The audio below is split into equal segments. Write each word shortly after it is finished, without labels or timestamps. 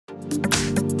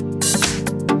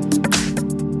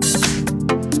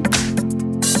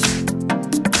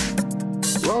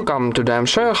Welcome, today I'm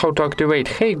showing how to activate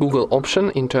Hey Google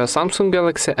option into a Samsung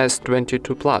Galaxy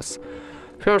S22 Plus.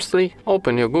 Firstly,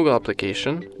 open your Google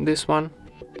application, this one.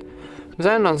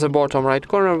 Then on the bottom right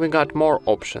corner we got more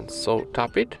options, so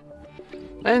tap it.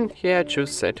 And here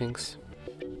choose settings.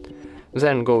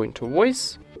 Then go into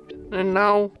voice, and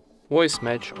now voice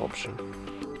match option.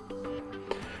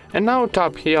 And now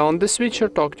tap here on the switcher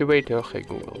to activate your Hey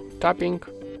Google. Tapping.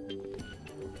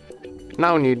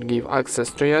 Now need give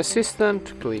access to your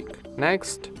assistant, click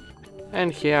next,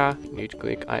 and here need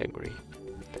click I agree.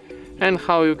 And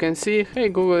how you can see, Hey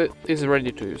Google is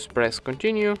ready to use. Press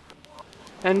continue,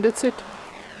 and that's it.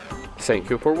 Thank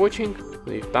you for watching,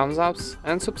 leave thumbs ups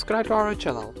and subscribe to our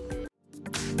channel.